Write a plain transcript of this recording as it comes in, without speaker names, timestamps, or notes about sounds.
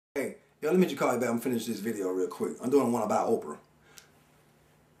Yo, let me just call you back. I'm finish this video real quick. I'm doing one about Oprah.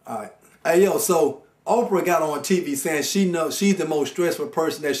 Alright. Hey, yo, so Oprah got on TV saying she's the most stressful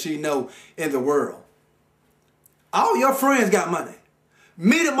person that she know in the world. All your friends got money.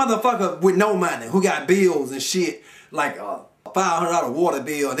 Meet a motherfucker with no money who got bills and shit like a $500 water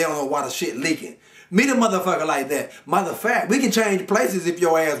bill and they don't know why the shit leaking. Meet a motherfucker like that. Matter of fact, we can change places if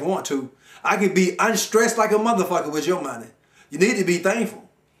your ass want to. I can be unstressed like a motherfucker with your money. You need to be thankful.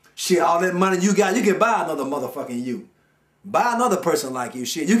 Shit, all that money you got, you can buy another motherfucking you. Buy another person like you.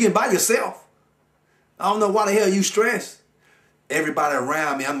 Shit, you can buy yourself. I don't know why the hell you stressed. Everybody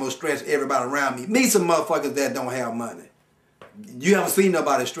around me, I'm gonna stress everybody around me. Meet some motherfuckers that don't have money. You haven't seen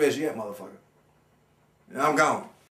nobody stress yet, motherfucker. I'm gone.